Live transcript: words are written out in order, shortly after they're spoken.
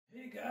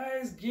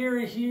guys,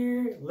 Gary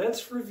here.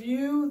 Let's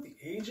review The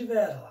Age of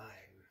Adaline.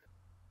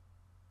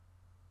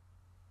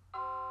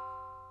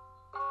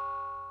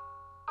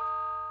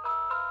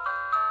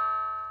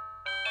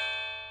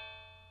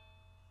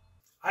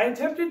 I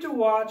attempted to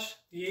watch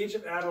The Age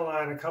of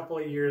Adaline a couple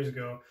of years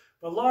ago,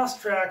 but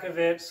lost track of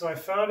it, so I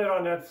found it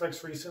on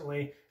Netflix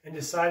recently and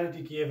decided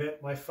to give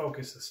it my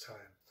focus this time.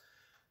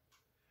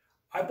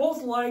 I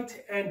both liked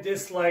and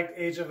disliked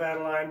Age of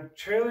Adaline.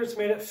 Trailers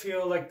made it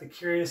feel like the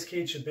Curious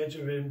Case of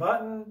Benjamin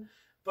Button,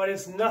 but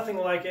it's nothing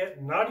like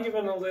it, not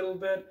even a little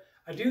bit.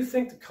 I do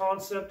think the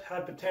concept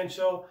had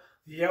potential.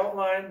 The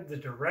outline, the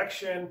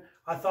direction,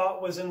 I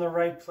thought was in the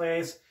right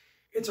place.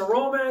 It's a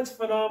romance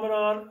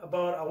phenomenon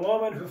about a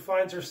woman who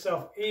finds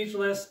herself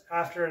ageless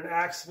after an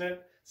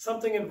accident,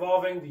 something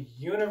involving the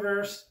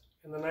universe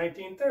in the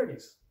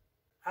 1930s.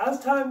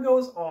 As time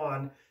goes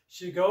on,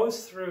 she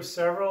goes through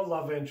several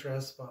love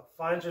interests but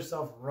finds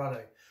herself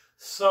running,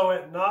 so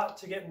as not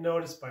to get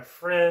noticed by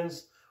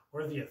friends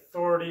or the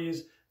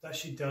authorities that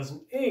she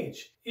doesn't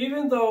age.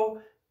 Even though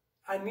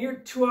a near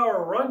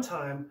 2-hour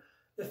runtime,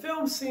 the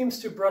film seems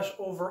to brush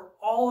over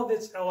all of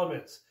its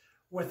elements,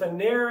 with a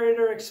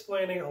narrator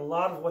explaining a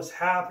lot of what's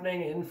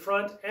happening in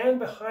front and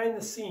behind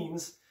the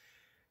scenes,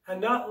 and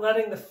not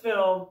letting the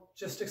film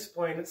just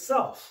explain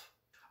itself.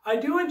 I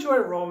do enjoy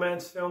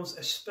romance films,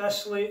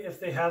 especially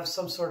if they have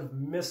some sort of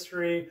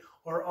mystery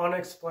or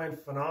unexplained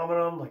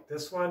phenomenon like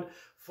this one.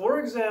 For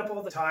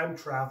example, The Time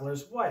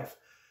Traveler's Wife.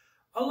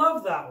 I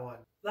love that one.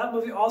 That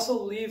movie also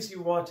leaves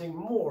you wanting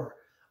more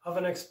of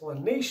an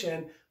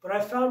explanation, but I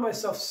found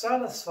myself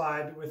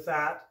satisfied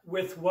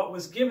with what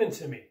was given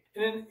to me.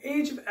 In an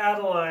Age of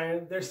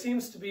Adaline, there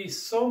seems to be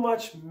so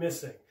much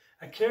missing.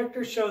 A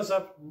character shows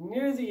up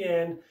near the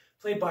end,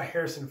 played by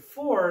Harrison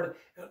Ford,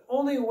 and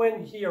only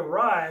when he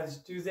arrives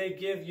do they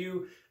give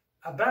you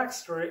a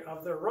backstory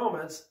of their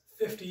romance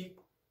 50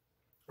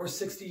 or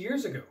 60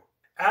 years ago.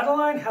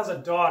 Adaline has a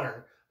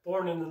daughter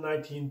born in the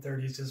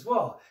 1930s as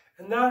well,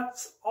 and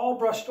that's all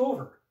brushed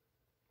over.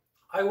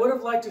 I would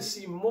have liked to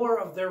see more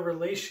of their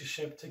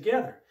relationship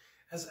together,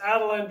 as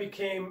Adaline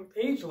became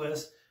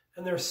ageless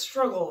and their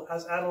struggle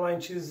as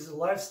Adaline chooses a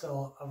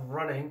lifestyle of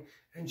running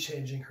and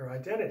changing her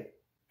identity.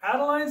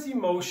 Adaline's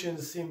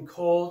emotions seem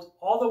cold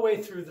all the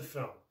way through the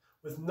film,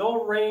 with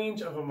no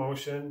range of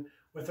emotion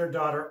with her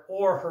daughter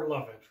or her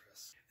love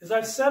interest. As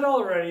I've said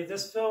already,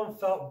 this film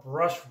felt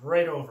brushed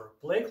right over.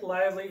 Blake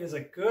Lively is a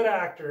good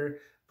actor,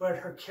 but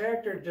her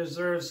character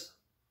deserves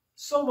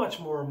so much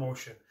more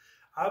emotion.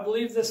 I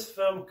believe this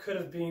film could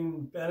have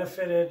been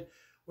benefited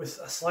with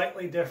a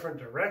slightly different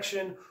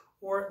direction,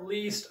 or at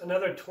least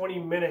another 20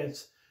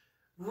 minutes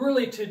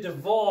really to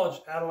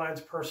divulge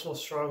Adaline's personal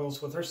struggles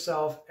with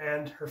herself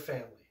and her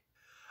family.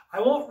 I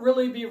won't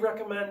really be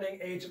recommending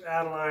Age of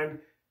Adaline.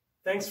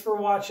 Thanks for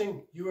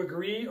watching. You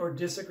agree or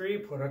disagree?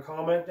 Put a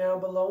comment down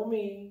below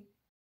me.